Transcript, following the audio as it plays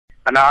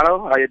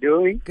Hello, how are you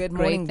doing? Good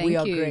morning. Great, We are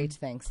thank you. great,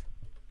 thanks.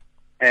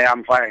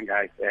 I'm fine,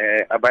 guys.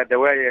 By the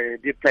way, you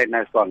did play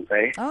nice songs,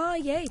 eh? Oh,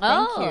 yay. Thank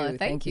Oh, you.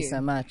 thank you you. so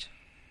much.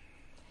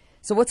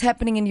 So what's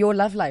happening in your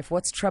love life?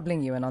 What's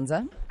troubling you,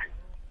 Anonza?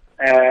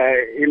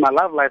 In my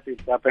love life,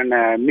 it's happened.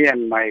 Me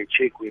and my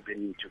chick, we've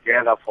been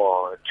together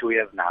for 2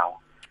 years now.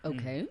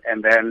 Okay.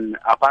 And then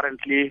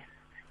apparently,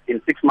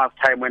 in 6 months'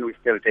 time when we're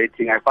still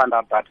dating, I found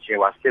out that she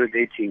was still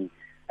dating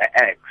an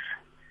ex.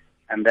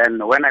 And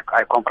then when I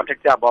confronted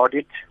her about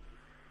it,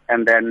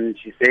 and then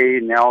she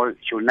said now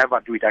she'll never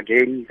do it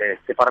again, they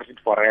separated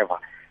forever.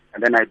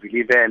 And then I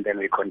believe her, and then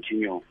we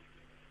continue.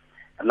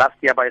 And last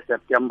year by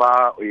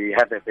September, we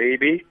had a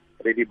baby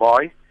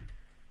boy.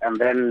 And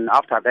then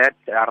after that,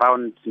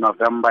 around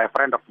November, a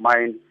friend of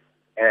mine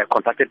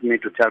contacted me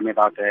to tell me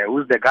that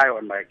who's the guy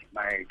on my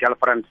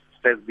girlfriend's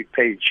Facebook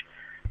page,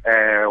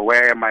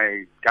 where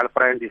my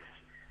girlfriend is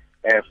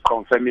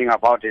confirming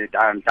about it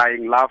and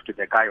dying love to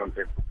the guy on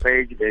Facebook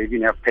page. They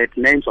even have pet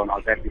names on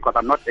all that because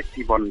I'm not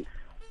active on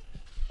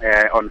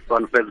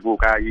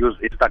Facebook. I use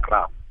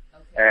Instagram.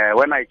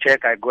 When I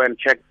go and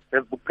check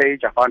Facebook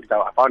page. I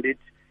found it.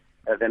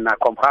 Then I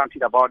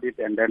confronted about it,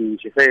 and then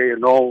she said,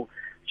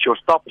 she'll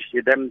stop.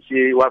 She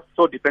was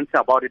so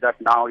defensive about it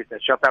that now it's a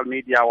social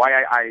media.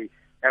 Why I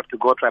have to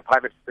go to a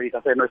private space?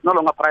 I said, no, it's no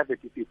longer private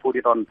if you put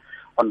it on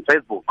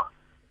Facebook.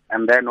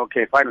 And then,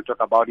 okay, fine, we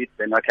talk about it.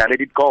 Then, okay, I let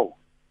it go.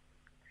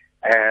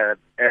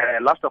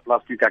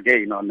 Last week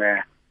again,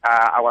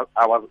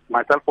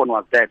 my cell phone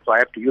was dead, so I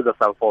have to use a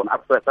cell phone.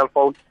 After a cell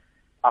phone,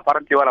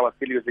 apparently while I was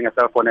still using a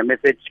cell phone, a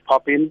message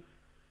popped in.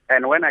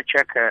 And when I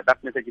check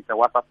that message, it's a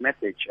WhatsApp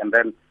message. And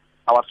then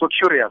I was so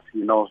curious,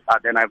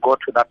 then I go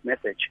to that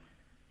message.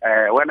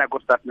 When I go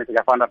to that message,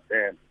 I found out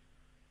they're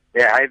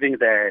hiding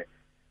the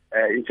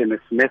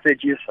intimate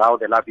messages, how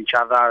they love each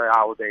other,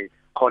 how they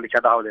call each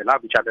other, how they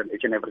love each other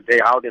each and every day,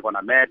 how they're going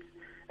to meet,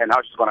 and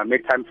how she's going to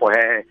make time for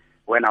her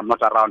when I'm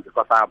not around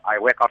because I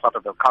work outside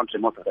of the country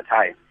most of the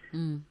time.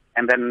 Mm.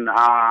 And then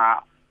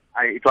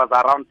it was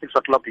around 6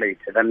 o'clock late.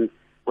 And then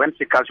when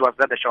she was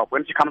at the shop,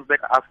 when she comes back,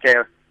 I ask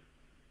her,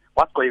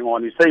 what's going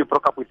on? You say you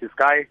broke up with this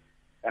guy,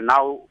 and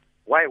now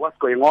what's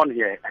going on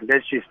here? And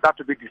then she started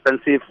to be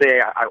defensive, say,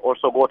 I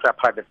also go to a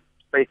private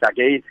space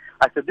again.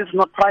 I said, this is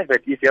not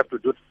private if you have to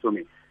do this to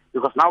me.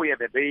 Because now we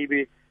have a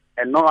baby,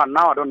 and now I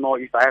don't know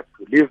if I have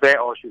to live there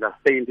or should I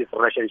stay in this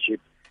relationship.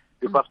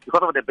 Because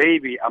of the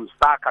baby, I'm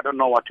stuck. I don't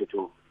know what to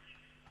do.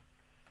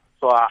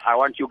 So I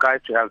want you guys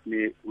to help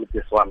me with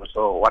this one.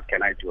 So what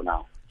can I do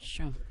now?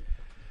 Sure.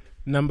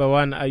 Number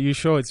one, are you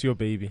sure it's your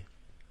baby?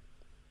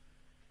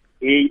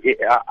 I'm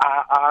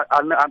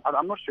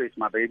not sure it's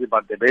my baby,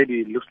 but the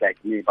baby looks like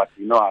me. But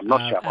I'm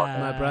not sure about that.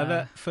 My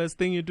brother, first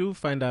thing you do,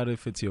 find out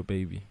if it's your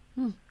baby.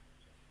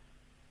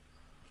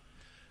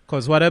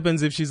 Because what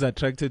happens if she's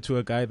attracted to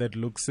a guy that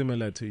looks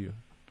similar to you?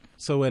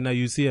 So when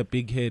you see a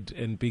big head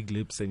and big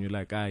lips and you're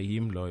like,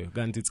 him lawyer,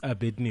 and it's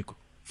Abednego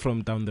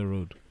from down the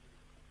road.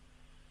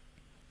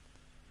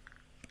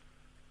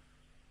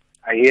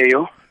 I hear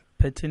you.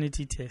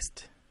 Paternity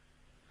test.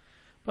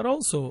 But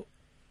also,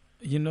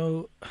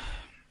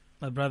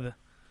 my brother,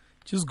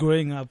 just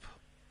growing up,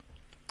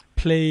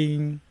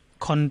 playing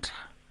Contra,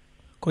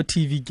 go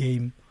TV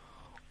game,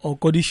 or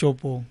go to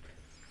shopo.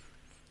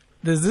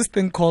 There's this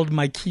thing called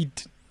my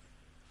kid.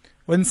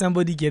 When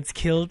somebody gets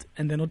killed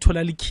and they're not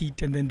totally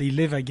kid and then they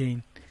live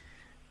again.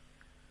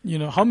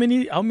 How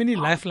many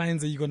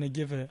lifelines are you gonna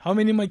give her? How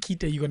many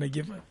makita are you gonna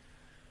give her?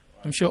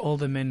 I'm sure all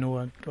the men know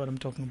what I'm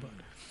talking about.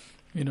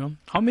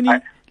 How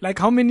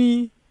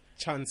many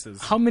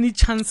chances? How many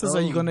chances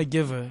are you gonna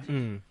give her?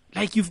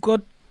 Like you've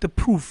got the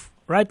proof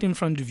right in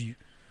front of you.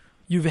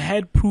 You've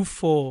had proof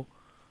for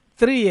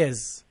 3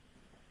 years.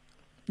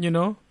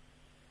 You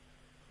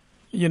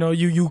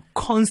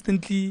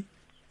constantly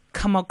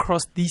come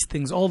across these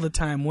things all the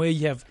time where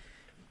you have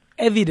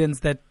evidence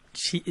that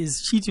she is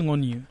cheating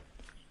on you.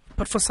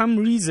 But for some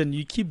reason,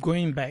 you keep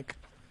going back.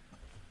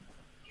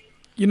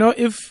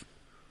 If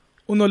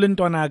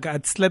Unolintonaga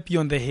had slapped you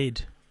on the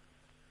head,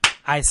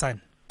 I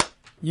son,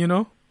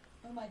 Oh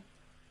my,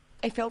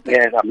 I felt it.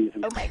 Yes, I'm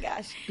listening. Oh my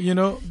gosh.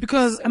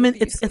 Because,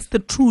 it's the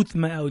truth,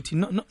 my outie,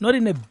 not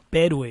in a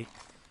bad way,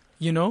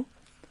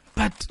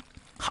 But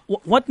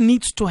what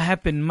needs to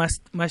happen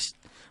must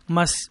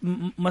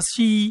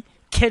she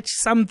catch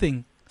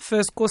something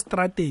first, go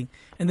strating,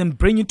 and then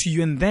bring it to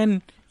you, and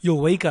then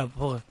you'll wake up.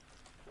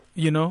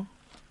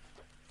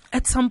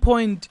 At some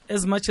point,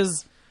 as much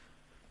as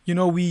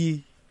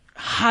we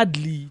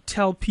hardly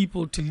tell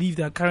people to leave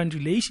their current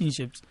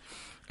relationships,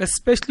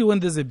 especially when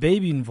there's a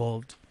baby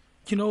involved.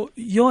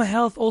 Your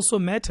health also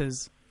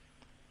matters.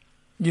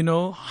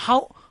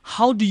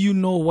 How do you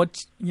know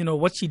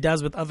what she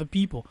does with other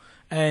people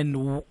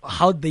and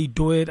how they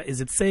do it?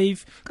 Is it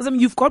safe? Because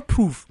you've got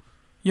proof.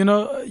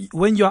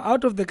 When you're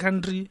out of the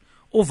country,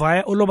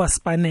 via Oloba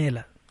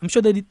Spanela, I'm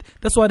sure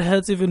that's what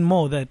hurts even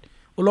more, that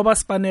Oloba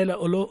Spanela,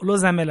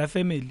 Olozamela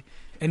family,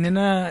 and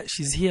then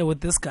she's here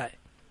with this guy.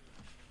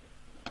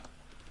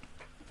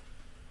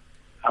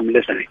 I'm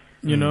listening.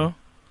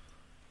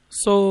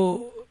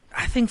 So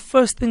I think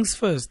first things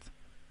first,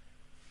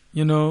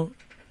 you know,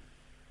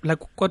 like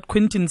what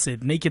Quentin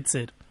said, Naked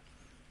said,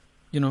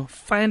 you know,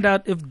 find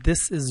out if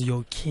this is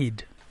your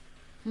kid.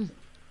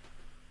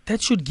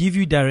 That should give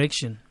you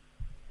direction.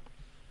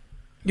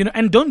 You know,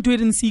 and don't do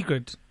it in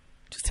secret.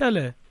 Just tell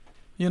her,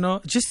 you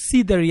know, just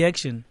see the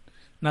reaction.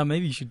 Now,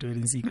 maybe you should do it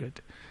in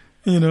secret,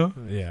 you know?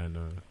 Yeah,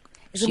 no.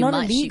 Is it not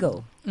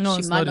illegal No, she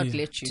it's might not not e-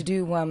 let you. to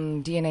do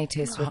DNA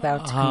tests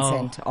without How?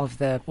 consent of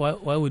the... Why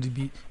would it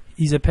be?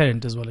 He's a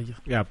parent as well. Like,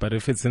 Yeah, but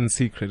if it's in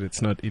secret,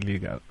 it's not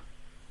illegal.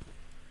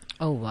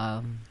 Oh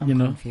wow! I'm you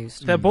know,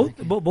 confused. they're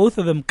both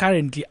of them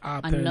currently are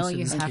I parents. know you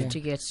in have Sweden. to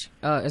get.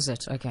 Oh, is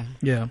it okay?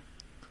 Yeah.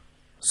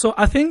 So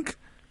I think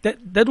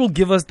that will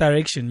give us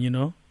direction, you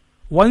know.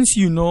 Once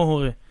you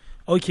know,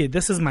 okay,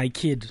 this is my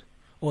kid,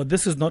 or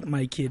this is not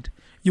my kid,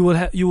 you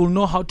will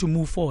know how to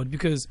move forward.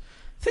 Because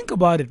think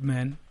about it,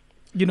 man.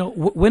 You know,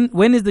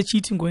 when is the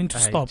cheating going to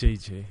stop?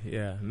 JJ,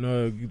 yeah.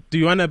 No, do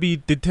you want to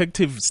be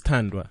Detective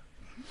Standwa?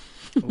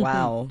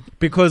 Wow.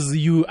 Because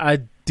you are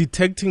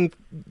detecting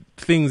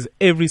things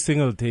every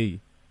single day.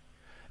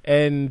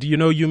 And, you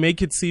know, you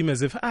make it seem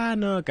as if,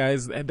 no,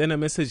 guys, and then a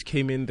message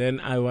came in, then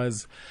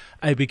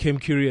I became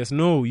curious.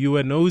 No, you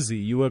were nosy.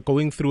 You were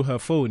going through her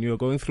phone. You were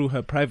going through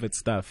her private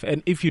stuff.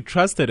 And if you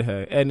trusted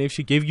her, and if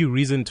she gave you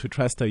reason to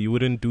trust her, you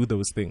wouldn't do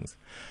those things.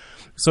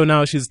 So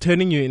now she's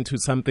turning you into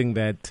something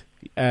that,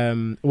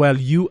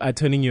 you are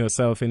turning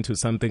yourself into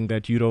something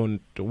that you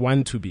don't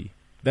want to be.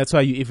 That's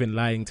why you're even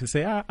lying to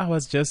say, I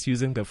was just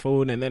using the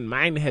phone and then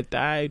mine had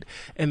died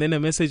and then a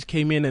message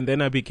came in and then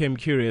I became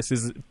curious.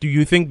 Do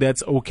you think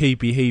that's okay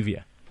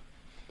behavior?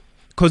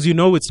 Because you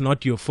know it's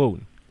not your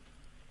phone.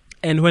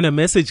 And when a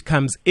message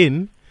comes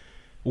in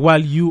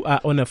while you are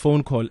on a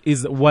phone call,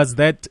 was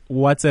that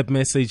WhatsApp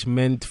message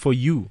meant for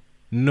you?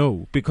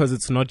 No, because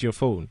it's not your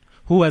phone.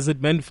 Who was it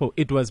meant for?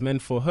 It was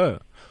meant for her.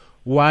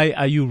 Why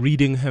are you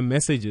reading her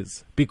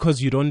messages?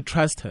 Because you don't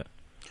trust her.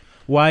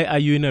 Why are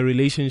you in a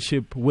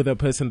relationship with a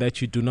person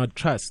that you do not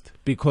trust?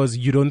 Because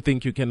you don't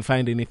think you can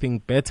find anything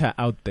better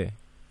out there.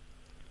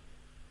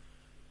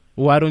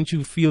 Why don't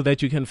you feel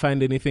that you can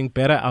find anything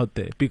better out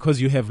there?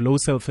 Because you have low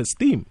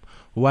self-esteem.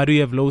 Why do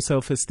you have low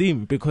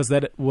self-esteem? Because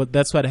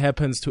that's what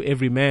happens to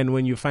every man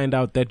when you find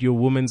out that your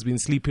woman's been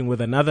sleeping with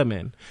another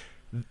man.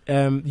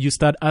 You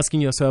start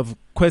asking yourself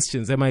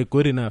questions. Am I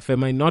good enough?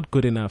 Am I not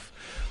good enough?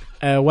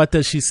 What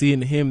does she see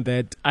in him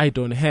that I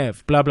don't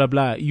have? Blah, blah,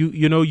 blah.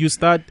 You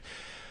start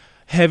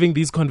having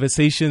these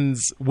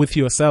conversations with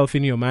yourself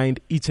in your mind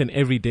each and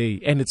every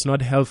day, and it's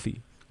not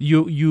healthy.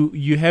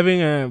 You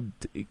having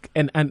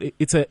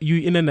you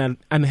in an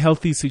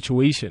unhealthy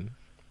situation.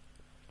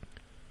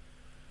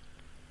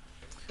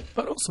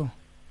 But also,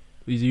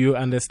 Do you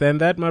understand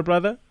that, my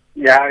brother?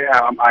 Yeah,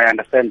 I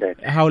understand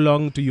that. How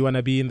long do you want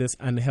to be in this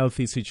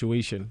unhealthy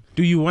situation?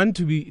 Do you want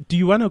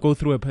to go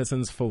through a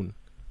person's phone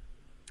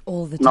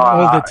All the No, time.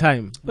 all the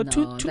time? but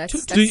No, to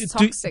that's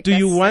toxic. Do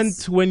you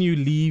That's- want when you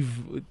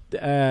leave,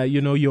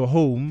 your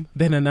home,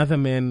 then another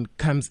man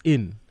comes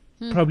in,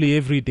 probably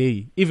every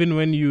day, even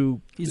when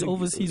he's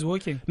overseas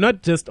working.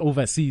 not just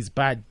overseas,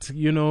 but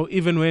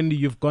even when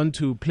you've gone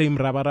to play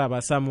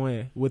mrabaraba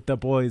somewhere with the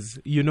boys,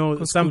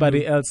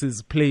 somebody else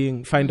is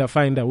playing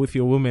finder with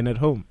your woman at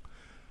home.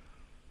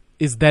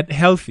 Is that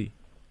healthy?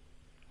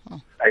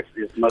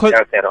 It's not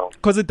healthy at all.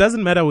 Because it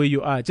doesn't matter where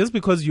you are. Just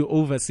because you're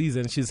overseas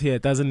and she's here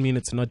doesn't mean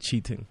it's not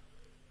cheating.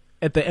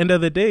 At the end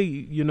of the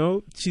day,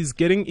 she's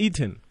getting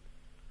eaten.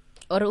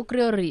 Or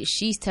ukriori,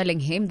 she's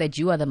telling him that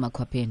you are the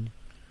makwapin.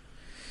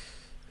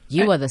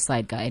 You are the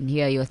side guy, and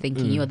here you're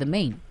thinking you're the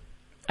main.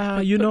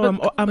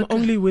 I'm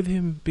only with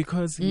him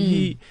because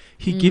he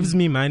gives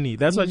me money.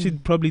 That's what she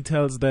probably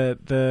tells the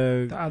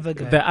other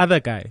guy. The other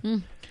guy.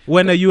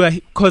 When are you?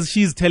 Because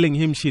she's telling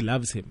him she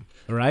loves him,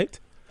 right?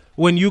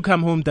 When you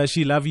come home, does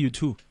she love you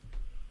too?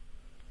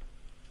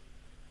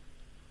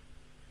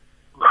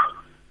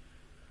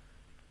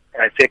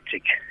 It's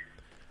hectic.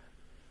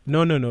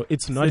 No.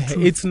 It's not.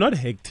 It's not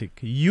hectic.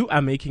 You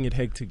are making it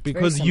hectic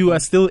because very you simple. are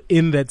still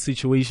in that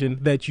situation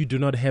that you do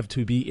not have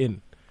to be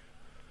in.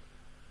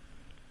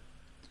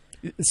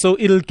 So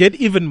it'll get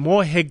even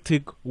more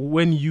hectic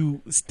when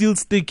you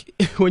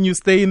when you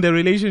stay in the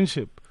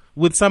relationship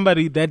with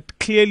somebody that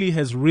clearly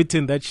has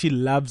written that she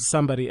loves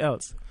somebody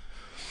else.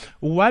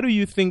 Why do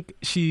you think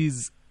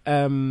she's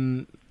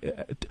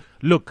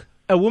look,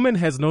 a woman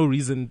has no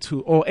reason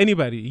to, or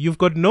anybody, you've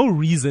got no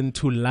reason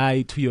to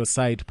lie to your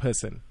side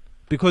person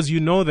because you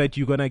know that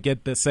you're going to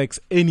get the sex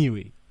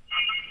anyway.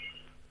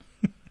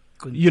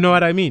 You know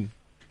what I mean?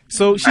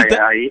 So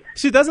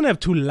she doesn't have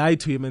to lie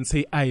to him and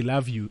say, I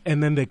love you,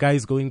 and then the guy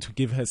is going to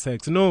give her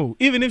sex. No,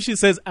 even if she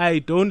says, I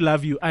don't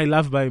love you, I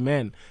love my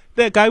man,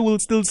 the guy will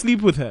still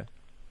sleep with her.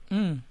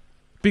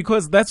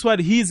 Because that's what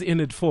he's in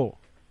it for.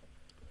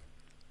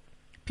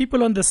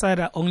 People on the side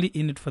are only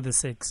in it for the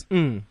sex.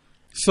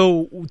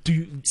 So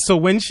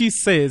when she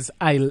says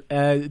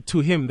to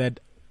him that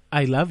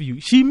I love you,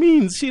 she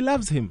means she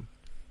loves him.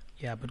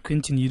 Yeah, but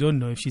Quentin, you don't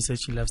know if she says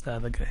she loves the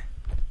other guy.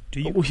 Do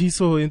you? Oh, he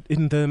saw it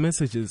in the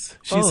messages.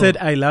 She said,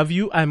 I love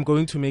you. I'm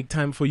going to make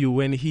time for you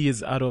when he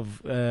is out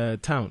of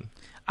town.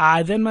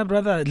 Then my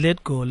brother,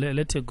 let go.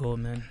 Let her go,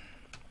 man.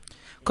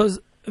 Because,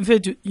 in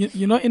fact,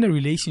 you're not in a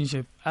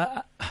relationship.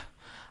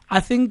 I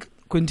think,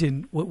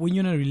 Quentin, when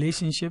you're in a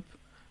relationship,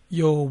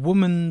 your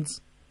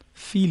woman's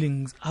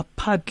feelings are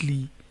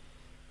partly,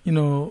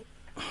 you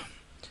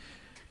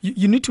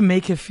need to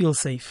make her feel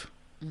safe.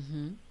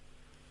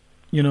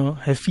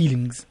 Her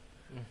feelings,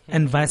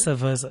 and vice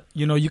versa.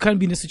 You can't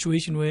be in a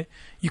situation where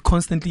you're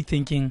constantly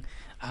thinking,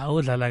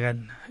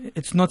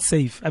 it's not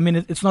safe. I mean,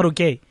 it's not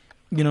okay.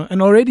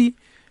 And already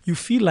you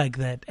feel like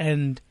that,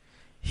 and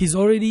she's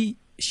already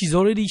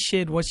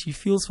shared what she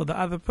feels for the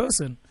other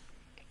person.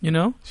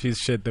 She's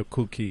shared the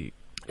cookie.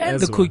 And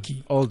the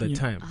cookie all the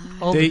time,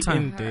 all day the time.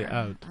 in, day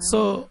out.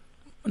 So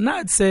now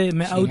I'd say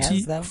me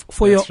outie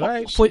for your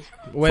right. for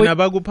When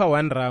abagupa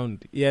one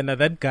round, now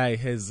that guy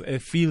has a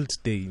field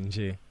day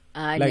nje.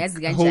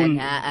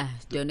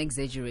 Don't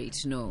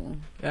exaggerate. No.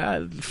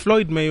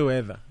 Floyd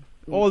Mayweather,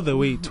 all the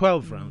way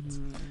 12 rounds.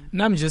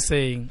 Now I'm just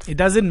saying it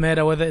doesn't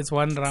matter whether it's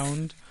 1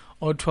 round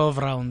or 12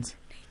 rounds.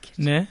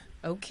 Ne?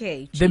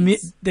 Okay.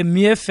 The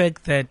mere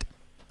fact that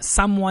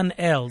someone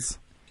else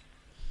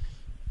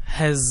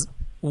has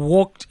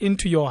walked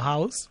into your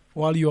house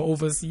while you're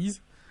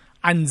overseas,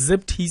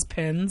 unzipped his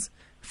pants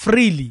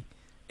freely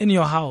in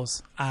your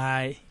house.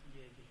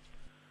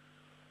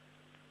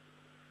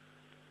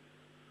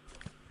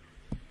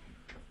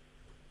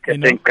 Okay,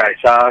 thank guys.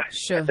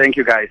 Sure. Thank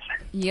you guys.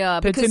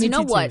 Yeah, because you know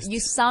Paternity what? test. You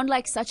sound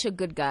like such a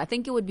good guy. I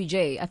think it would be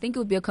Jay. I think it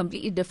would be a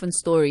completely different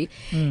story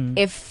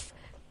if,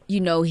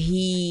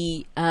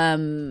 he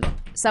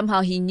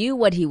somehow he knew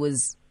what he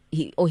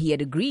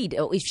had agreed,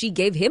 or if she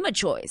gave him a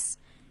choice.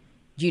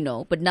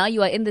 But now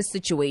you are in this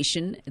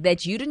situation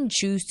that you didn't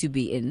choose to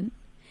be in,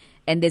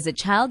 and there's a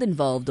child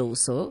involved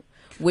also,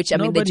 which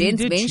the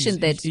gents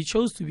mentioned that he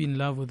chose to be in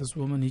love with this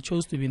woman. He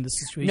chose to be in this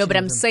situation. No, but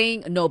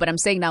I'm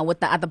saying now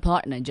with the other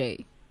partner,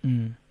 Jay.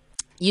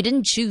 You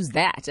didn't choose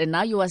that, and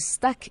now you are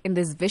stuck in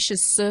this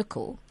vicious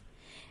circle.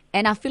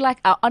 And I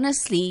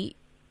honestly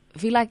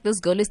feel like this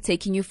girl is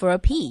taking you for a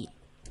pee.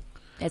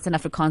 That's an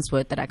Afrikaans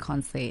word that I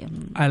can't say.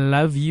 I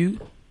love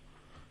you,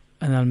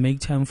 and I'll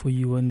make time for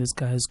you when this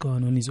guy is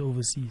gone, when he's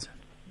overseas.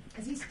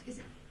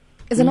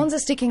 Is Anonza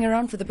sticking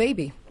around for the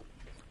baby?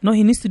 No,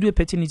 he needs to do a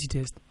paternity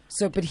test.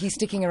 So, but he's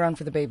sticking around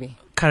for the baby.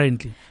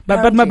 Currently.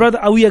 But my brother,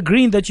 are we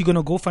agreeing that you're going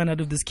to go find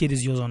out if this kid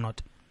is yours or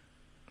not?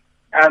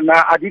 And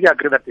I did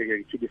agree that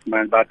the kid is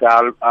mine, but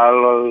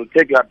I'll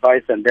take your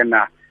advice, and then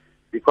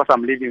because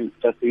I'm leaving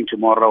first thing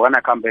tomorrow, when I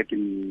come back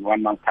in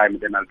 1 month's time,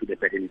 then I'll do the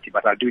paternity.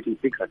 But I'll do it in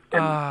 6 or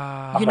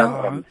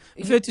 10.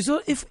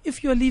 So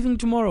if you're leaving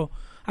tomorrow,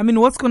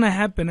 what's going to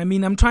happen?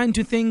 I'm trying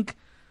to think.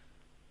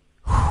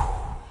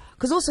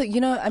 Because also,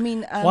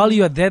 while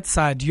you're that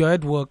side, you're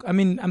at work.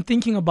 I'm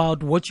thinking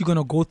about what you're going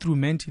to go through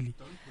mentally.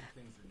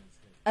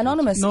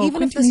 Anonymous, No,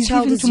 even if Quentin, this he's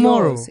child leaving is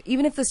tomorrow. yours,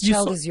 even if this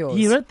child is yours.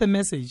 He read the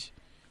message.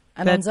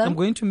 That Anonza? I'm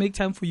going to make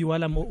time for you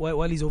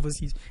while he's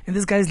overseas. And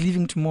this guy's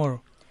leaving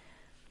tomorrow.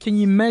 Can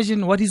you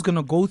imagine what he's going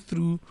to go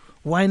through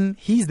when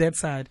he's that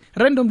side?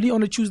 Randomly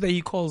on a Tuesday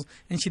he calls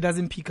and she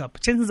doesn't pick up.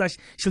 Chances are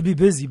she'll be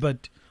busy,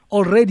 but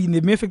already in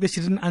the mere fact that she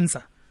didn't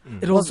answer,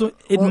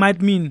 it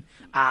might mean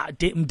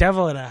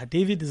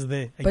David is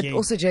there again. But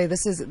also, Jay,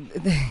 this is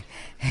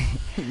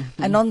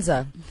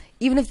Anonza.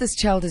 Even if this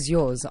child is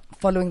yours,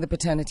 following the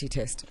paternity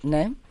test,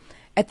 no?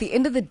 At the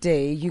end of the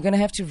day, you're going to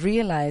have to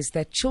realize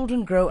that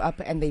children grow up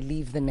and they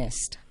leave the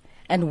nest.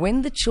 And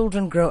when the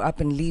children grow up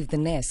and leave the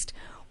nest,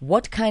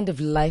 what kind of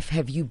life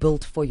have you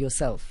built for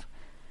yourself?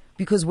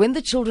 Because when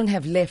the children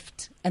have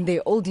left and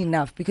they're old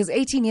enough, because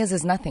 18 years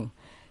is nothing.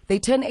 They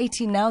turn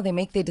 18 now, they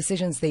make their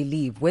decisions, they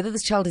leave, whether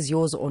this child is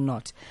yours or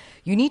not.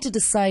 You need to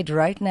decide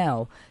right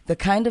now the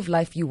kind of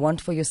life you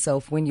want for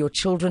yourself when your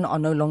children are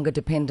no longer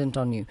dependent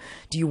on you.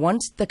 Do you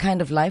want the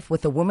kind of life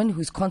with a woman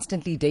who's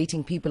constantly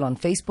dating people on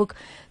Facebook,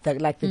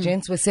 like the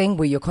gents were saying,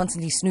 where you're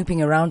constantly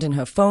snooping around in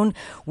her phone,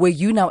 where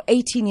you now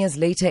 18 years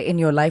later in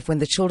your life when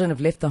the children have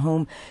left the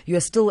home,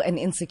 you're still an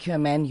insecure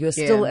man, you're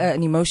still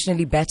an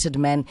emotionally battered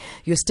man,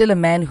 you're still a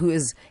man who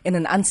is in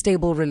an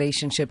unstable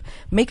relationship.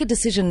 Make a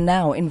decision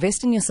now,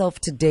 invest in yourself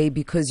today,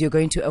 because you're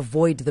going to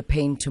avoid the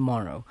pain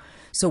tomorrow.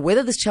 So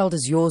whether this child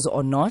is yours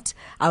or not,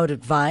 I would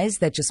advise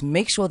that just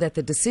make sure that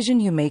the decision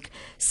you make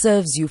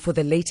serves you for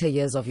the later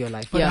years of your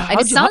life. Yeah, and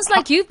it sounds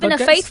like you've been a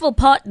faithful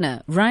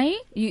partner, right?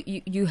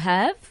 You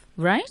have,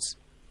 right?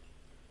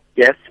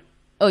 Yes.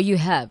 Oh, you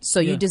have. So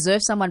you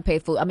deserve someone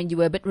faithful. You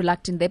were a bit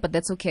reluctant there, but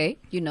that's okay,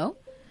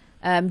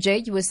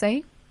 Jay, you were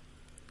saying?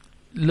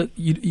 Look,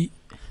 the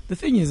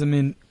thing is,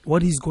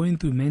 what he's going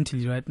through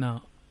mentally right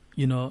now,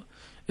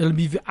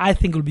 I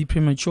think it'll be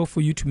premature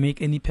for you to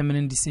make any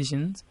permanent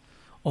decisions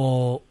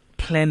or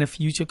plan a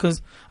future, because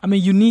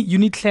you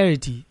need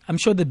clarity. I'm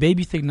sure the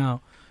baby thing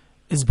now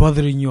is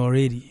bothering you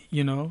already,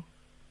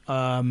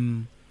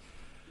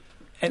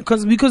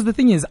 because the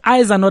thing is,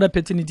 eyes are not a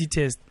paternity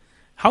test.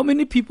 How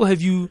many people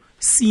have you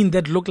seen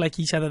that look like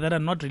each other that are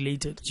not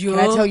related? Can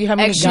I tell you how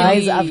many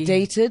Actually- guys I've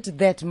dated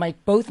that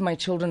both my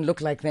children look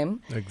like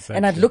them? Exactly.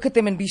 And I'd look at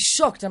them and be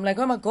shocked. I'm like,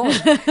 oh my God.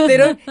 They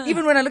don't,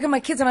 even when I look at my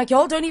kids, I'm like,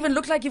 y'all don't even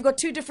look like you've got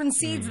two different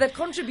seeds that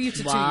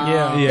contributed Wow. to you.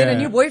 Yeah. Then a Yeah.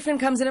 new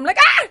boyfriend comes in, I'm like,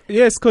 ah!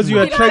 Yes, because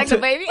you're You don't like the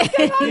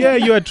attracted. baby? Yeah,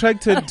 you're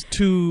attracted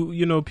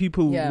to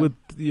people Yeah. with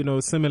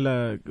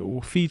similar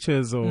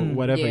features or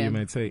whatever Yeah. you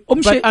might say.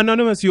 Umshe- But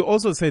Anonymous, you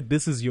also said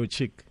this is your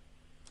chick.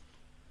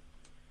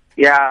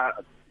 Yeah,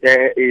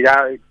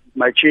 yeah,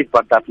 my chick,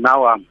 but that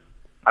now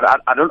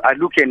I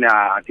look in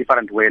a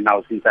different way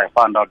now since I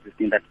found out this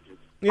thing that is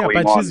Yeah, going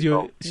but on. she's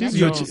your So, she's That's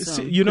your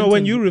awesome.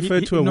 when you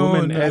refer to a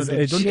woman as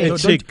a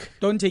chick.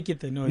 Don't take it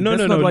there. No, No,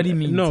 that's no, not no, what he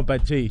means. no.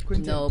 But Jay,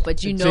 No,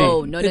 but you Jay,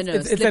 know, no.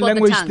 It's Slip a of the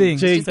language tongue. thing.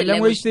 Jay, It's a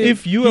language thing.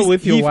 if you are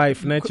with your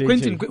wife, not JJ,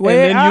 Quentin, and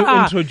then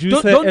you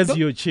introduce her as don't-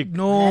 your chick.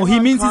 No, Hang he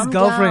on, means his calm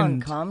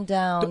girlfriend. Down, calm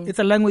down. It's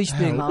a language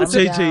thing. Calm It's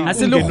a- down.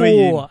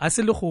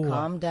 Asilukhuwa.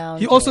 Calm down,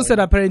 He also Jay. said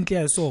apparently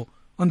I saw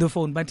on the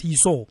phone, but he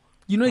saw.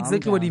 You know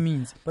exactly what he down.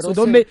 means. But So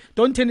also-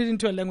 don't turn it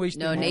into a language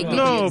No, thing. negligent,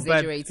 No, but-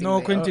 exaggerating. No,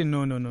 there. Quentin,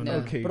 no.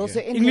 Okay. But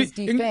also yeah. in his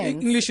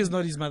defense, English is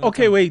not his mother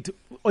Okay, tongue. wait.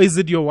 Or is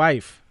it your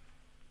wife?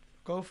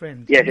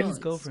 Girlfriend. Yes. His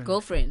No, girlfriend.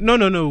 girlfriend.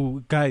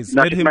 No, guys.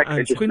 not Let him my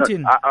answer.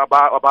 Quentin.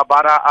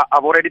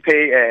 I've already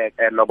paid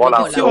lobola.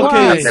 Lobola. So Okay,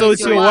 why? so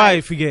it's It's your your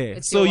wife, wife. yeah.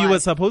 It's So your you were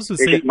wife. supposed to It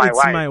say is my it's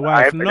wife. my I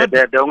wife, have, not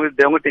the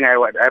only thing I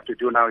have to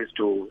do now is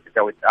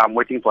I'm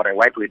waiting for a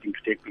white wedding to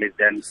take place.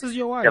 Then This is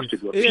your wife. just to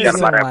go. It Yeah,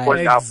 is but your I've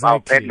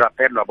wife.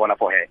 paid lobola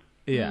for her.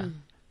 yeah.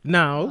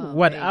 Now,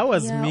 what I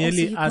was yeah, also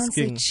merely you can't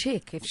say asking.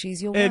 chick if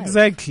she's your wife.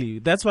 Exactly.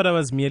 That's what I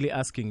was merely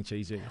asking,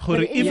 JJ.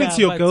 Gore, if Yeah, it's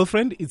your but-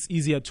 girlfriend, it's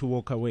easier to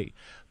walk away.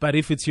 But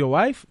if it's your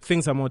wife,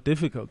 things are more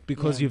difficult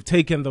because you've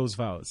taken those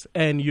vows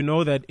and you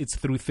know that it's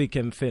through thick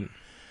and thin.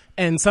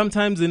 And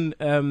sometimes in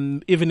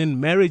even in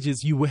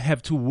marriages, you will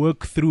have to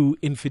work through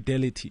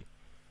infidelity.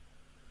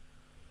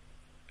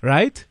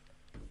 Right?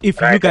 If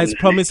you Right, guys and-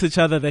 promise each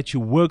other that you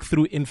work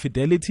through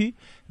infidelity,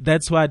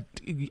 that's what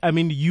I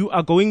mean. You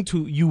are going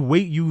to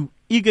you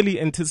eagerly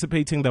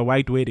anticipating the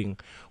white wedding,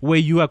 where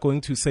you are going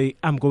to say,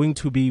 "I'm going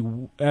to be,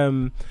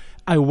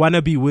 I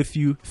wanna be with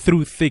you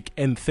through thick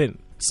and thin."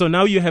 So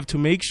now you have to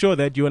make sure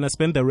that you wanna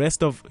spend the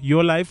rest of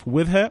your life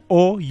with her,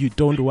 or you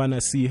don't wanna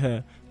see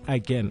her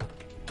again.